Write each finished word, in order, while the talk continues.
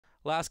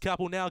Last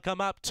couple now come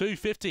up,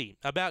 250,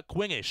 about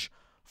Quingish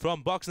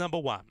from box number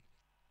 1.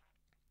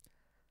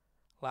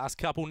 Last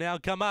couple now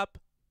come up.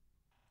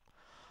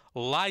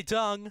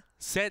 Laidung,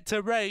 set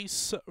to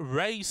race,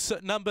 race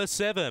number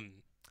 7.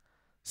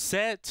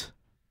 Set.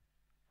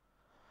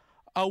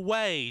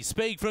 Away,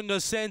 speed from the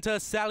centre,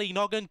 Sally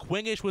Noggin.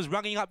 Quingish was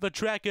running up the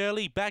track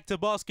early. Back to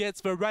Boss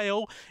gets the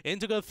rail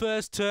into the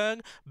first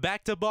turn.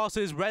 Back to Boss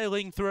is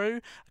railing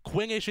through.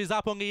 Quingish is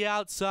up on the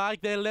outside.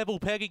 They're level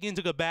pegging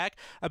into the back.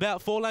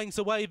 About 4 lengths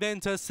away then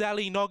to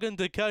Sally Noggin,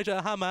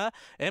 Dakota Hummer,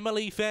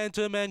 Emily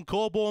Phantom and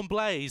Corborn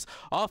Blaze.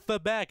 Off the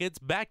back, it's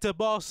back to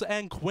Boss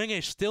and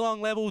Quingish still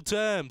on level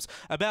terms.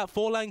 About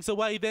 4 lengths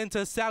away then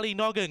to Sally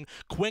Noggin.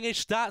 Quingish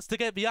starts to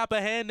get the upper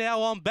hand now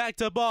on back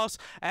to Boss,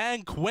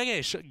 and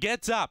Quingish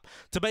gets up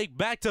to make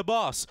back to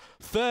Boss.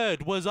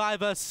 Third was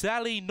either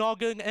Sally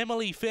Noggin,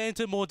 Emily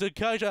Phantom or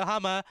Dakota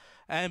Hummer,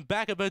 and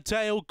back of the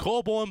tail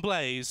Corborn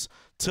Blaze.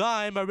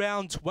 Time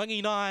around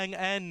 29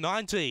 and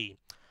 90.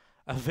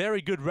 A very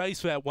good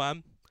race, that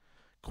one.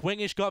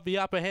 Quingish got the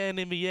upper hand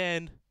in the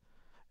end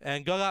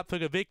and got up for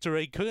the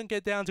victory. Couldn't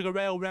get down to the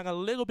rail, ran a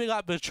little bit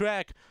up the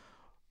track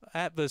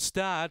at the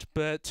start,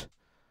 but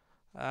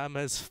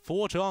has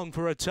fought on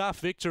for a tough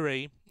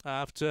victory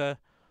after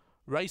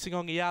racing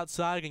on the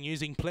outside and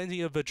using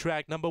plenty of the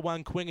track. Number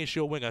 1, Quingish,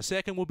 your winner.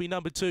 Second will be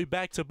number 2,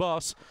 Back to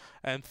Boss.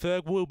 And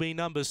third will be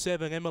number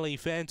 7, Emily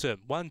Phantom.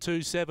 1,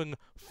 2, 7,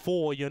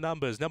 4, your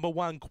numbers. Number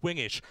 1,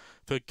 Quingish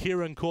for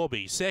Kieran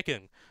Corby.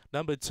 Second,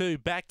 number 2,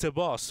 Back to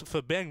Boss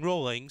for Ben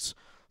Rawlings.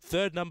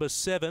 Third, number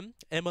 7,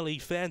 Emily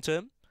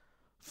Phantom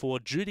for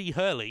Judy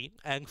Hurley.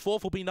 And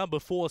fourth will be number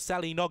 4,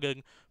 Sally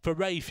Noggin for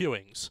Ray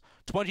Fewings.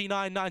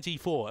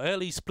 29.94,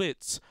 early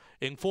splits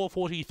in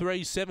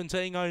 4:43,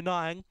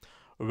 17.09.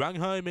 Rung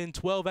home in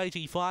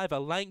 12.85, a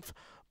length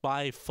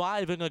by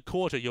 5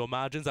 1/4, your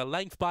margins, a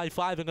length by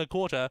 5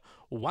 1/4,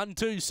 1,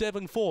 2,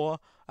 7, 4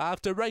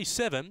 after race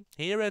 7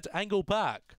 here at Angle Park.